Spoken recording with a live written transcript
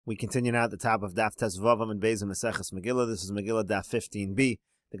We continue now at the top of Daf Tesvav and Beis Meseches Megillah. This is Megillah Daf 15b.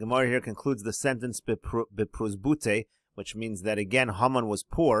 The Gemara here concludes the sentence bepruzbute, which means that again Haman was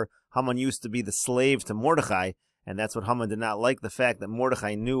poor. Haman used to be the slave to Mordechai, and that's what Haman did not like, the fact that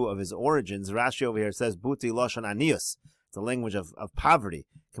Mordechai knew of his origins. Rashi over here says buti lashon anius. It's a language of poverty.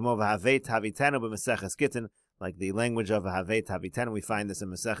 Kamo v'havet havitenu b'Meseches Gittin, like the language of havet havitenu. We find this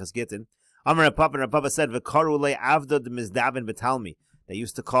in Meseches Gittin. Amar Papa said v'karu le avdod mizdavin betalmi. They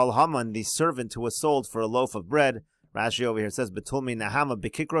used to call Haman the servant who was sold for a loaf of bread. Rashi over here says, Betulmi Nahama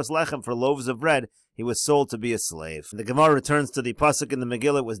Bekikros Lechem, for loaves of bread, he was sold to be a slave. The Gemara returns to the pasuk in the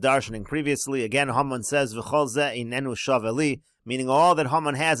Megillah it was darshaning previously. Again, Haman says, V'chol zeh inenu shaveli, meaning all that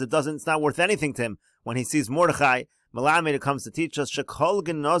Haman has, it's not worth anything to him. When he sees Mordechai, Malamed comes to teach us, Shekol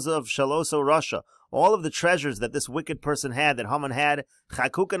genozav shaloso rasha. All of the treasures that this wicked person had, that Haman had,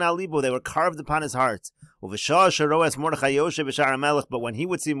 Chakukan alibu, they were carved upon his heart. But when he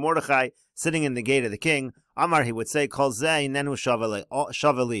would see Mordechai sitting in the gate of the king, Amar, he would say, Kol zeh inenu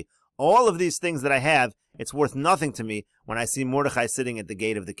shaveli. All of these things that I have, it's worth nothing to me when I see Mordechai sitting at the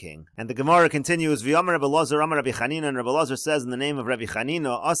gate of the king. And the Gemara continues, V'yamar Rabbi Lazar, Amar Rabbi Chanina, and Rabbi Lazar says in the name of Rabbi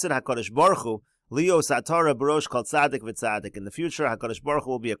Chanina, Asir HaKadosh Baruch Hu, Leo Satara Barosh Kol Tzadik V'Tzadik. In the future, HaKadosh Baruch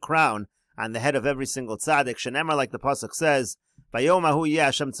Hu will be a crown on the head of every single tzaddik. Shenemar, like the pasuk says, Vayomahu yeh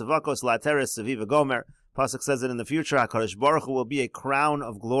Hashem tzavakos la'teres seviv gomer. Pasuk says that in the future, HaKadosh Baruch Hu will be a crown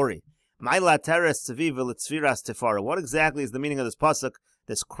of glory. My la'teres seviv v'litzviras tifara. What exactly is the meaning of this pasuk?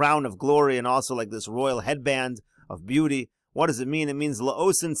 This crown of glory, and also like this royal headband of beauty. What does it mean? It means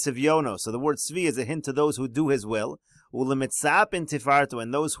la'osin sivyono. So the word svi is a hint to those who do his will. U'lemitzap in tifarto,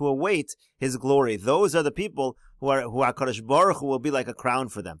 and those who await his glory. Those are the people who HaKadosh Baruch Hu will be like a crown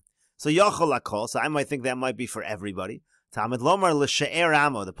for them. So Yachol Akol, so I might think that might be for everybody. Talmud Lomar l'she'er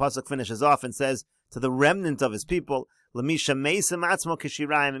amo, the pasuk finishes off and says, to the remnant of his people, l'misha meisem atzmo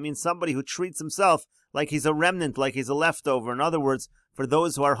kishirayim, it means somebody who treats himself like he's a remnant, like he's a leftover. In other words, for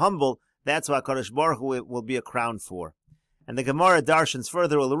those who are humble, that's what HaKadosh Baruch Hu will be a crown for. And the Gemara darshans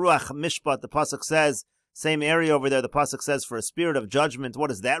further, l'ruach mishpat, the pasuk says, same area over there, the pasuk says for a spirit of judgment. What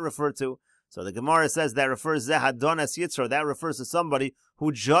does that refer to? So the Gemara says that refers Zehadon es Yitzro. That refers to somebody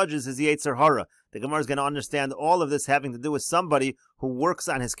who judges his Yetzer Hara. The Gemara is going to understand all of this having to do with somebody who works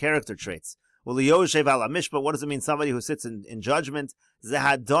on his character traits. But what does it mean? Somebody who sits in judgment.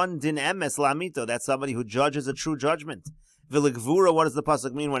 Zehadon din emes lamito. That's somebody who judges a true judgment. Viligvura. What does the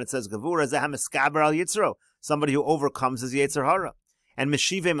pasuk mean when it says gevura? Zehameskaber al Yitzro. Somebody who overcomes his Yetzer Hara. And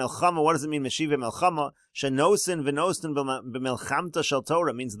Meshive Melchama, what does it mean, Meshive Melchama? Shenosin v'nosin b'melchamta shel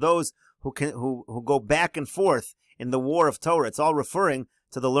Torah, means those who go back and forth in the war of Torah. It's all referring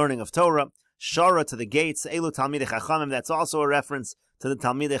to the learning of Torah. Shara, to the gates. Elu Talmidei Chachamim, that's also a reference to the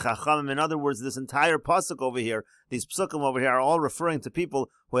Talmidei Chachamim. In other words, this entire pasuk over here, these psukim over here, are all referring to people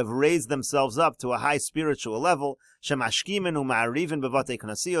who have raised themselves up to a high spiritual level. Shemashkimin u'ma'arivin b'vatei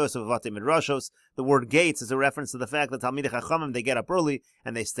knasiyos u'b'vatei midrashos. The word gates is a reference to the fact that Talmidei Chachamim, they get up early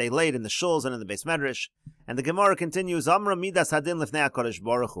and they stay late in the shuls and in the Beis Medrash. And the Gemara continues, Amra midas hadin lifnei HaKadosh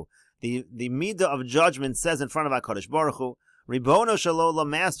Baruch Hu. The midah of judgment says in front of HaKadosh Baruch Hu, Ribono Shalola,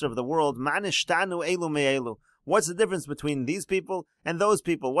 master of the world, manishtanu elu me'elu. What's the difference between these people and those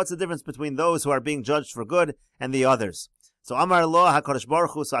people? What's the difference between those who are being judged for good and the others? So Amar lo HaKadosh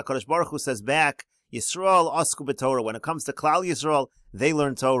Baruch Hu, so HaKadosh Baruch Hu says back, Yisrael asku b'Torah. When it comes to Klal Yisrael, they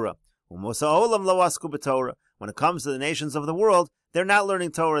learn Torah. Umosa olam lo asku b'Torah. When it comes to the nations of the world, they're not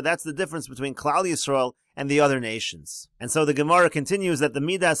learning Torah. That's the difference between Klal Yisrael and the other nations. And so the Gemara continues that the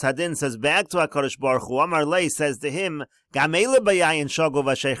Midas Hadin says back to HaKadosh Baruch Hu, Amar Lei says to him, Gamele bayayin shago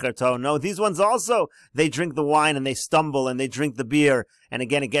v'shecher to. No, these ones also, they drink the wine and they stumble and they drink the beer, and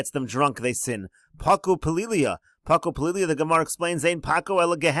again it gets them drunk, they sin. Paku Pelilia. Paco Pelilia, the Gemara explains, Ein Paco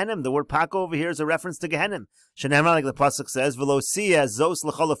ela Gehenim. The word Paco over here is a reference to Gehenim. Shenemar, like the pasuk says, Velosia zos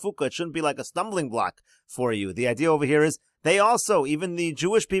l'cholafuka. It shouldn't be like a stumbling block for you. The idea over here is they also, even the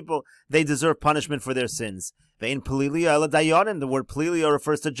Jewish people, they deserve punishment for their sins. Vein Pelilia ela Dayanim. The word Pelilia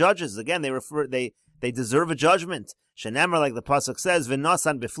refers to judges. Again, they deserve a judgment. Shenemar, like the pasuk says,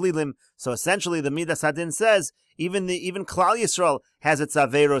 V'nasan beflilim. So essentially, the Midas Hadin says, even Klal Yisrael has its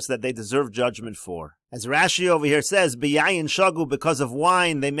averos that they deserve judgment for. As Rashi over here says, B'yayin shagu, because of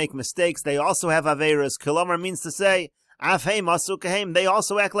wine, they make mistakes. They also have averos. Kilomar means to say, Afheim asu kaheim. They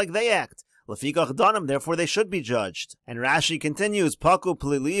also act like they act. Lefikach danim, therefore they should be judged. And Rashi continues, Paku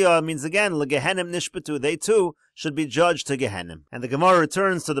Pelilia means again, Legehenim nishpatu. They too should be judged to Gehenim. And the Gemara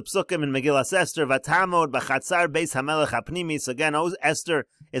returns to the psukim in Megillah Esther, Vatamod b'chatzar beis hamelech hapnimis. Again, Esther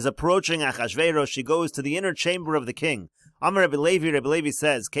is approaching Achashverosh. She goes to the inner chamber of the king. Amar Rebbe Levi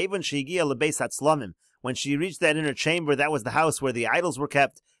says, Kevon shehigia lebeis hatzlamim. When she reached that inner chamber, that was the house where the idols were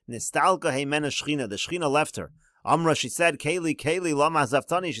kept. Nistalka heimena shchina. The shchina left her. Amra, she said, Keli, lama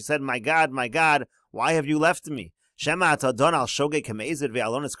zaftani. She said, my God, why have you left me? Shema atadon al shoge kamezid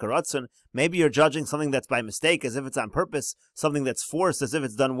ve'alonis karatzun. Maybe you're judging something that's by mistake, as if it's on purpose, something that's forced, as if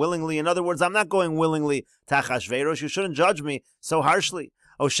it's done willingly. In other words, I'm not going willingly to Achashverosh. You shouldn't judge me so harshly.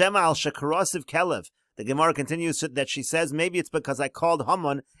 O Shema al shekarosiv kelev. The Gemara continues that she says, maybe it's because I called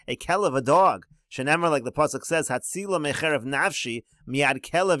Haman a kelev, a dog. Shenemar, like the pasuk says, Hatzila mecherev nafshi miad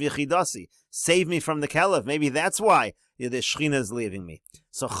kelev yechidasi. Save me from the kelev. Maybe that's why the shechina is leaving me.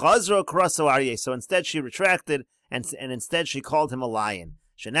 So chazro kraso aryeh. So instead she retracted, and instead she called him a lion.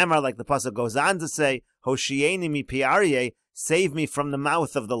 Shenemar, like the pasuk goes on to say, Hoshieni mi pi aryeh. Save me from the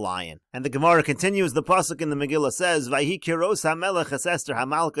mouth of the lion. And the Gemara continues, the pasuk in the Megillah says, Vayhi kiros hamelech es Esther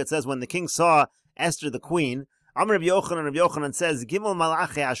hamalka. It says, when the king saw Esther the queen, Amr Rabbi Yochanan says, Gimel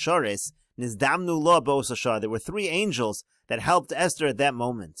malache asharis nizdamnu lo b'osashar. There were 3 angels that helped Esther at that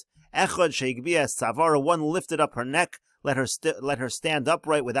moment. Echad sheigbias tzavara. One lifted up her neck, let her stand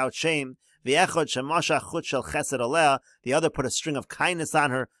upright without shame. V'echad shemasha chut shel chesed aleh. The other put a string of kindness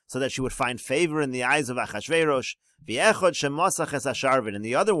on her so that she would find favor in the eyes of Achashverosh. V'echad shemasach es asharvin. And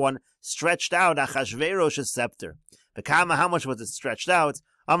the other one stretched out Achashverosh's scepter. V'kama, how much was it stretched out?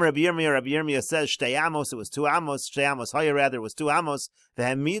 Amr Rabbi Yirmiyah says, Shtei amos, it was 2 amos. Shtei amos haya, rather, it was 2 amos.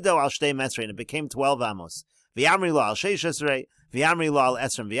 V'hemido al shtei mesrei, and it became 12 amos. V'yamri lo al sheish esrei. V'yamri lo al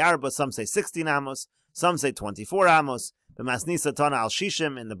esrem v'yarba. Some say 16 amos. Some say 24 amos. V'masnisa tana al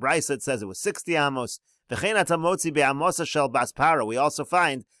shishim. In the Brisa it says it was 60 amos. V'chein atamotzi be'amosa shel bas Paro. We also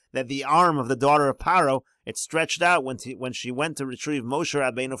find that the arm of the daughter of Paro, it stretched out when she went to retrieve Moshe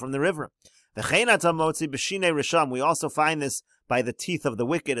Rabbeinu from the river. V'chein atamotzi b'shinei risham. We also find this by the teeth of the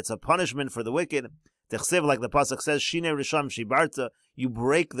wicked. It's a punishment for the wicked. Techsiv, like the pasuk says, Shinei risham shibarta. You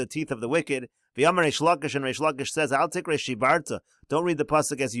break the teeth of the wicked. V'yamar Reish Lakish, and Reish Lakish says, Al tikre shibarta. Don't read the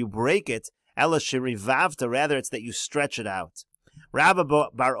pasuk as you break it. Ela shirivavta. Rather, it's that you stretch it out. Rabbi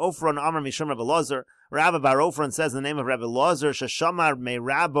Bar Ofron Amar Mishum Rabbi Lozer. Rabbi Bar Ofron says in the name of Rabbi Lozer, Sheshamar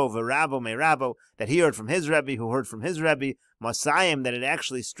me'rabo v'rabo me'rabo, that he heard from his Rebbe, who heard from his Rebbe, Masayim, that it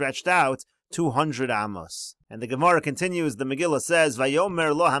actually stretched out 200 amos. And the Gemara continues, the Megillah says,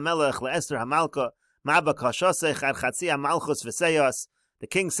 Vayomer lo hamelech le'Esther hamalka, ma bakashosech ad chatzi hamalchus v'seyos. The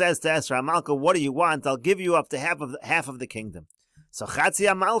king says to Esther hamalka, what do you want? I'll give you up to half of the kingdom. So chatzi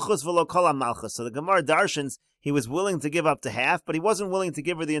hamalchus v'lo kol hamalchus. So the Gemara darshans, he was willing to give up to half, but he wasn't willing to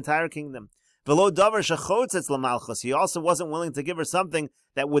give her the entire kingdom. V'lo davar shechotzetz l'malchus. He also wasn't willing to give her something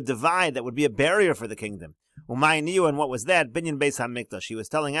that would divide, that would be a barrier for the kingdom. Umayniu, and what was that? Binyan Beis HaMikdash. He was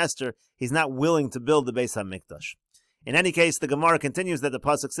telling Esther he's not willing to build the Beis HaMikdash. In any case, the Gemara continues that the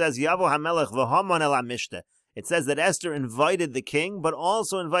pasuk says, Yavo HaMelech v'Haman el HaMishte. It says that Esther invited the king, but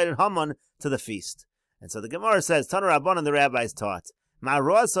also invited Haman to the feast. And so the Gemara says, Tana Rabbanan, the rabbis taught,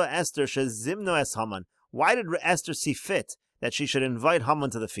 Ma'roasa Esther shezimno es Haman. Why did Esther see fit that she should invite Haman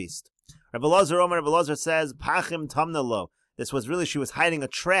to the feast? Rabbi Lazar says, Pachim tamna lo. This was really, she was hiding a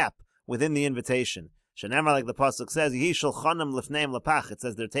trap within the invitation. Shenemar, like the pasuk says, Yishul chanam lifneim lepach. It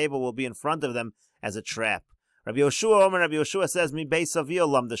says their table will be in front of them as a trap. Rabbi Yoshua says, Mi beis avio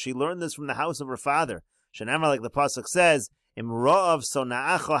lamda. She learned this from the house of her father. Shenemar, like the pasuk says, Imro'av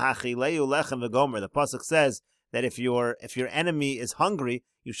sona'acho hachileu lechem v'gomer. The pasuk says that if your enemy is hungry,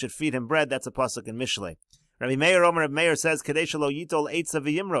 you should feed him bread. That's a pasuk in Mishlei. Rabbi Meir says, Kadesh lo yitol eitza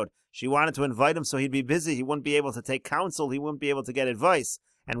v'yimrod. She wanted to invite him so he'd be busy. He wouldn't be able to take counsel. He wouldn't be able to get advice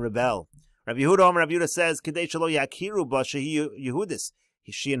and rebel. Rabbi Yehuda says, Kadesh lo yakiru ba shehi Yehudis.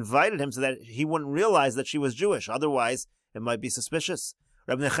 She invited him so that he wouldn't realize that she was Jewish. Otherwise, it might be suspicious.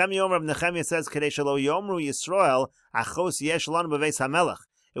 Rabbi Nechemia says, Kadesh lo yomru Yisrael achos yesh lanu b'veis hamelech.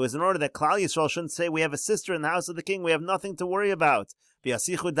 It was in order that Klal Yisrael shouldn't say, we have a sister in the house of the king, we have nothing to worry about.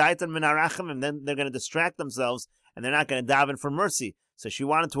 V'yasichu daitan min harachim, and then they're going to distract themselves, and they're not going to daven for mercy. So she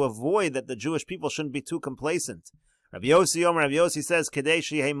wanted to avoid that the Jewish people shouldn't be too complacent. Rabbi Yossi says,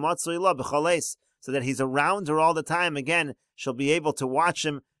 Kadesh yehei matzoi lo b'choles, so that he's around her all the time. Again, she'll be able to watch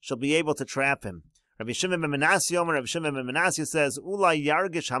him, she'll be able to trap him. Rabbi Shimon ben Menashe says, Ulai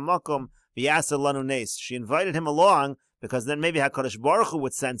yargish hamakom v'yasa lanu nes. She invited him along, because then maybe HaKadosh Baruch Hu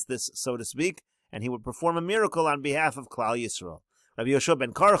would sense this, so to speak, and he would perform a miracle on behalf of Klal Yisrael. Rabbi Yoshua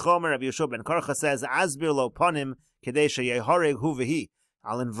ben Karcha says, Asbir lo panim kadesha yehareg hu v'hi.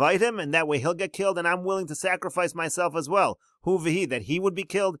 I'll invite him, and that way he'll get killed, and I'm willing to sacrifice myself as well. Hu v'hi, that he would be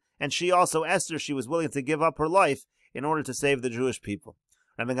killed, and she also, Esther, she was willing to give up her life in order to save the Jewish people.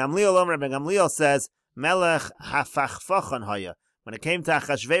 Rabbi Gamliel says, Melech hafachfachan haya. When it came to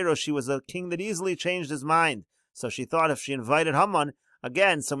Achashverosh, she was a king that easily changed his mind. So she thought if she invited Haman,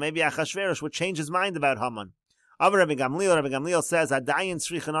 again, so maybe Achashverosh would change his mind about Haman. Rabbi Gamliel says, Adayin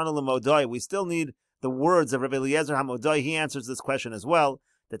tzrichan l'modoi. We still need the words of Rabbi Eliezer HaModoi. He answers this question as well.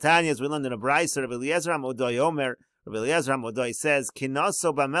 The Tanya, as we learned in a brayso, Rabbi Eliezer HaModoi Omer, Rabbi Eliezer HaModoi says,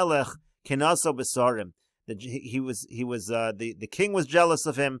 Kinaso b'melech, kinaso b'sorim. The king was jealous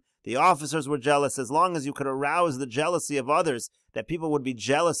of him. The officers were jealous. As long as you could arouse the jealousy of others, that people would be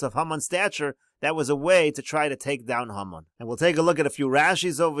jealous of Haman's stature, that was a way to try to take down Haman. And we'll take a look at a few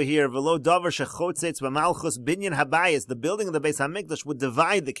Rashis over here. V'lo davar shechotzetz b'malchus binyan habayis. The building of the Beis HaMikdash would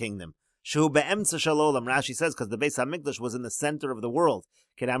divide the kingdom. Shehu be'emtza shalolam. Rashi says, because the Beis HaMikdash was in the center of the world.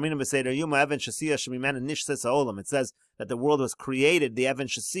 It says that the world was created, the Even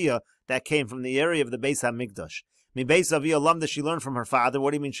Shasiyah, that came from the area of the Beis HaMikdash. Mi Beis Avi Olam, she learned from her father.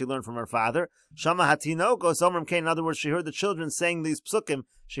 What do you mean she learned from her father? Shama Hatinoko Somrim Kain. In other words, she heard the children saying these psukim.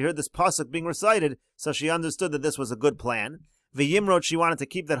 She heard this pasuk being recited, so she understood that this was a good plan. V'yimrod, she wanted to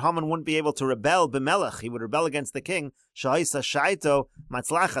keep that Haman wouldn't be able to rebel b'melech. He would rebel against the king. Sha'isa shaito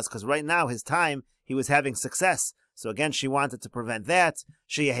matzlachas, because right now his time he was having success. So again, she wanted to prevent that.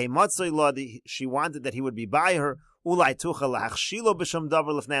 She wanted that he would be by her.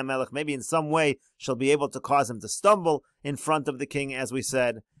 Maybe in some way she'll be able to cause him to stumble in front of the king, as we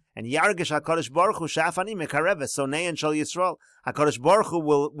said. And Yargish HaKadosh Baruch Hu Shafani Mekareves Sonein Shal Yisrael. HaKadosh Baruch Hu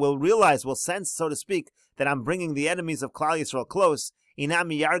will realize, will sense, so to speak, that I'm bringing the enemies of Klal Yisrael close. Or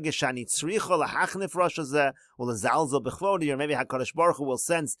maybe HaKadosh Baruch Hu will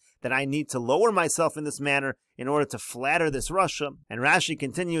sense that I need to lower myself in this manner in order to flatter this Russia. And Rashi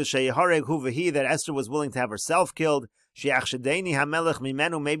continues, that Esther was willing to have herself killed.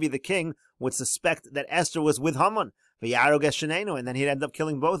 Maybe the king would suspect that Esther was with Haman. And then he'd end up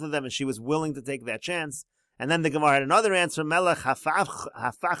killing both of them, and she was willing to take that chance. And then the Gemara had another answer, Melech hafach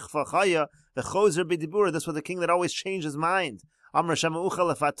fachaya v'chozer b'dibur. This was the king that always changed his mind. She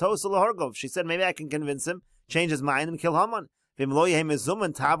said, maybe I can convince him, change his mind, and kill Haman. If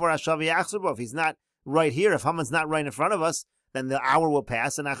he's not right here, if Haman's not right in front of us, then the hour will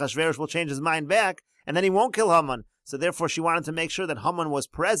pass, and Achashverosh will change his mind back, and then he won't kill Haman. So therefore she wanted to make sure that Haman was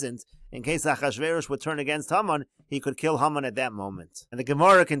present. In case Achashverosh would turn against Haman, he could kill Haman at that moment. And the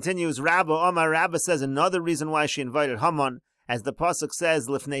Gemara continues, Rabba says another reason why she invited Haman, as the pasuk says,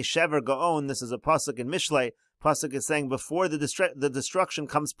 Lifnei Shever Gaon. This is a pasuk in Mishlei. Pasuk is saying before the destruction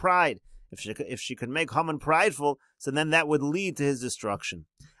comes pride. If she could make Haman prideful, so then that would lead to his destruction.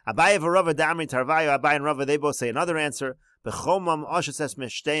 Abaye v'Rava Damri Tarvayo. Abaye and Rava, they both say another answer. B'chomam oshes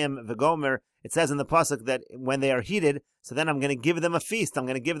meshteim v'gomer. It says in the pasuk that when they are heated, so then I'm going to give them a feast. I'm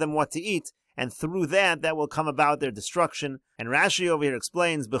going to give them what to eat, and through that will come about their destruction. And Rashi over here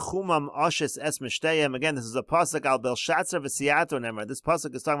explains b'chumam oshes es meshteim. Again, this is a pasuk al Belshazzar v'siato nemar. This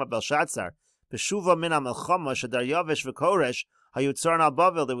pasuk is talking about Belshazzar. B'shuva min ha-melchama shedaryavish v'koresh hayutzarn al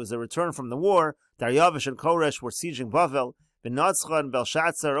Bavel. There was a return from the war. Daryavish and Koresh were sieging Bavel. V'natzcha and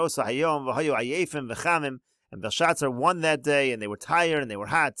Belshazzar osa hayom v'hayu ayefim v'chamim. And Belshazzar won that day, and they were tired and they were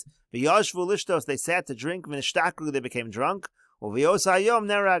hot. V'yashvu lishtos, they sat to drink. V'nishtakru, they became drunk. V'yosa hayom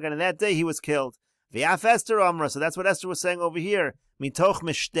nerag, and in that day he was killed. V'yaf Esther amra, so that's what Esther was saying over here. Mitoch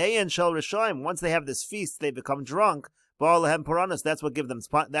mishtein shel rishoim. Once they have this feast, they become drunk. Ba'alahem paranos, that's what gives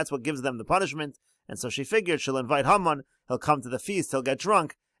them the punishment. And so she figured she'll invite Haman, he'll come to the feast, he'll get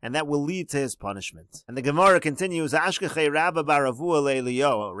drunk, and that will lead to his punishment. And the Gemara continues, Ashkechei Rabba Baravua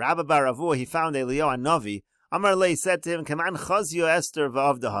le'Eliyahu. Rabba Baravua, he found Eliyahu and Navi. Amar Lei said to him, Kaman chazio Esther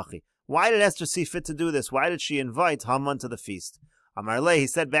v'avdahachi. Why did Esther see fit to do this? Why did she invite Haman to the feast? Amar Lei, he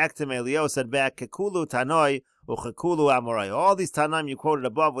said back to him, Eliyahu said back, Kekulu Tanoi uchekulu Amorai. All these Tanaim you quoted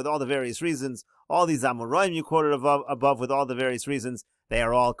above with all the various reasons, all these Amoraim you quoted above with all the various reasons, they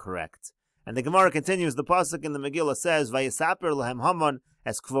are all correct. And the Gemara continues, the pasuk in the Megillah says, Vayisaper lahem Haman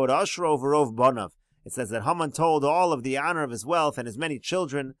es kvod ashro v'rov banav. It says that Haman told all of the honor of his wealth and his many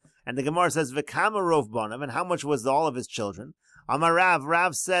children. And the Gemara says, V'kama rov banav, and how much was all of his children? Amar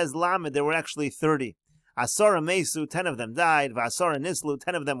Rav says, Lamed, there were actually 30. Asara mesu, 10 of them died. V'asara nislu,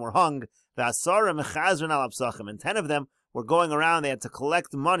 10 of them were hung. V'asara mechazron al apsachim, and 10 of them were going around, they had to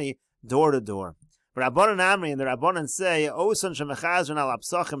collect money door to door. Rabbanan Amri, and the Rabbanan say, Osan shemechazron al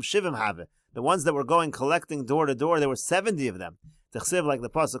apsachim shivim have. The ones that were going collecting door to door, there were 70 of them. T'chsiv, like the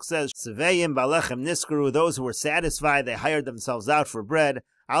pasuk says, Seveim balechem niskuru, those who were satisfied, they hired themselves out for bread.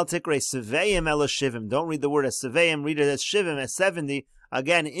 Al tikrei seveim ela shivim. Don't read the word as seveim, read it as shivim, as 70,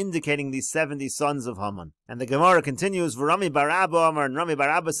 again indicating these 70 sons of Haman. And the Gemara continues, V'rami barabba Amar, and Rami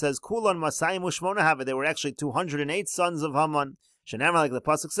Barabba says, Kulon masayim u'shmona have. There were actually 208 sons of Haman. Shenamar, like the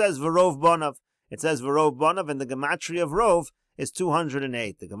pasuk says, V'rov banav. It says V'rov banav, and the gematria of Rov is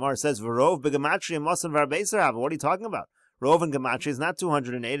 208. The Gemara says, V'rov begematria masan v'arbeiser have. What are you talking about? Rov and gematria is not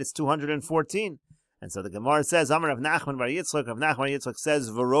 208, it's 214. And so the Gemara says, Amar Rav Nachman bar Yitzchak, Rav Nachman bar Yitzchak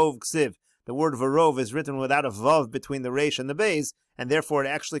says, Varov ksiv. The word Varov is written without a vav between the reish and the beis, and therefore it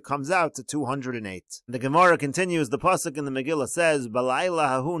actually comes out to 208. The Gemara continues, the pasuk in the Megillah says, Balayla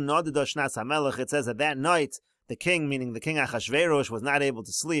hahu nodda shnas hamelech. It says that that night, the king, meaning the king Achashverosh, was not able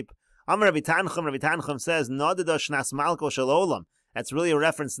to sleep. Amar Rabbi Tanchum says, Nodda shnas malko shel olam. That's really a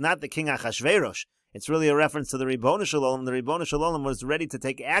reference, not the king Achashverosh. It's really a reference to the Ribono Shel Olam. The Ribono Shel Olam was ready to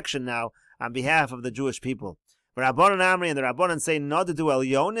take action now on behalf of the Jewish people. Rabbanan Amri, and the Rabbanan say, Noddu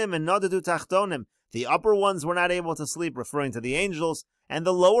Elyonim and Noddu Tachtonim. The upper ones were not able to sleep, referring to the angels, and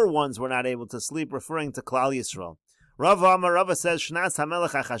the lower ones were not able to sleep, referring to Klal Yisrael. Rava says, Shnas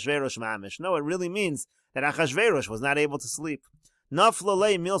HaMelech Achashverosh Ma'amish. No, it really means that Achashverosh was not able to sleep.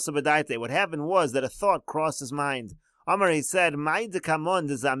 Naflalei Milsa B'daite. What happened was that a thought crossed his mind. Amar, he said, Mai dekamon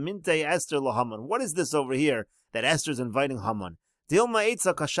de zaminte Esther lahaman. What is this over here that Esther's inviting Haman? Dilma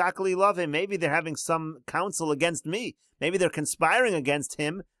etza kashakli love him. Maybe they're having some counsel against me. Maybe they're conspiring against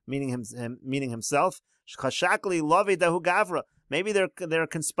him, meaning himself. Kashakli love dahu gavra. Maybe they're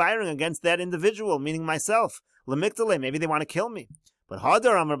conspiring against that individual, meaning myself. Lemiktale. Maybe they want to kill me. But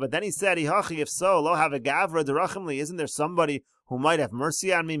Hadar Amar. But then he said, Ihachi, if so, lo have a gavra derachimli. Isn't there somebody who might have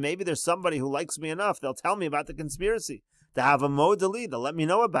mercy on me? Maybe there's somebody who likes me enough. They'll tell me about the conspiracy. To have a modali, they'll let me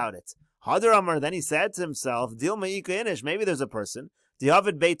know about it. Hadar Amar, then he said to himself, Dilma ika inish, maybe there's a person,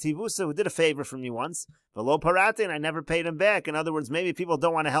 Diavid Beit Tivusa, who did a favor for me once, Velo Parate, and I never paid him back. In other words, maybe people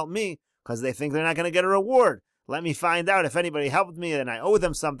don't want to help me because they think they're not going to get a reward. Let me find out if anybody helped me and I owe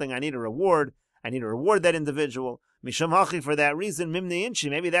them something, I need a reward. I need to reward that individual. Misham Hachi, for that reason, Mimni Inchi,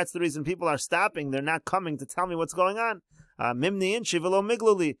 maybe that's the reason people are stopping. They're not coming to tell me what's going on. Mimni Inchi Velo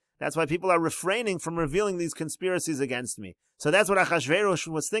Migluli. That's why people are refraining from revealing these conspiracies against me. So that's what Achashverosh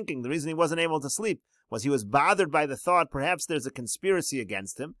was thinking. The reason he wasn't able to sleep was he was bothered by the thought perhaps there's a conspiracy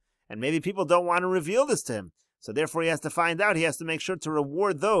against him, and maybe people don't want to reveal this to him. So therefore he has to find out. He has to make sure to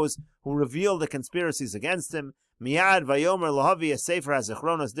reward those who reveal the conspiracies against him. Miyad vayomer lahavi a sefer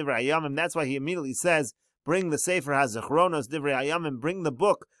hazechronos divrei hayamim. That's why he immediately says, bring the sefer hazechronos divrei hayamim, bring the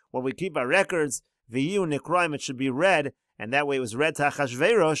book where we keep our records. V'yu nikroim, it should be read. And that way it was read to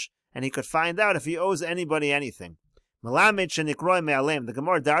Achashverosh, and he could find out if he owes anybody anything. Melamed shenikroim me'alem. The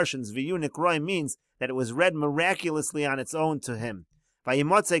Gemara darshans v'yu nikroim means that it was read miraculously on its own to him.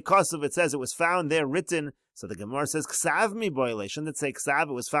 Vayimotze kosov, it says it was found there written. So the Gemara says ksav mi boile. Shouldn't it say ksav?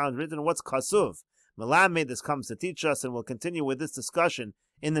 It was found written. What's kosov? Melamed, this comes to teach us, and we'll continue with this discussion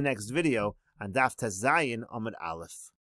in the next video on Daf Tez Zayin Amud Aleph.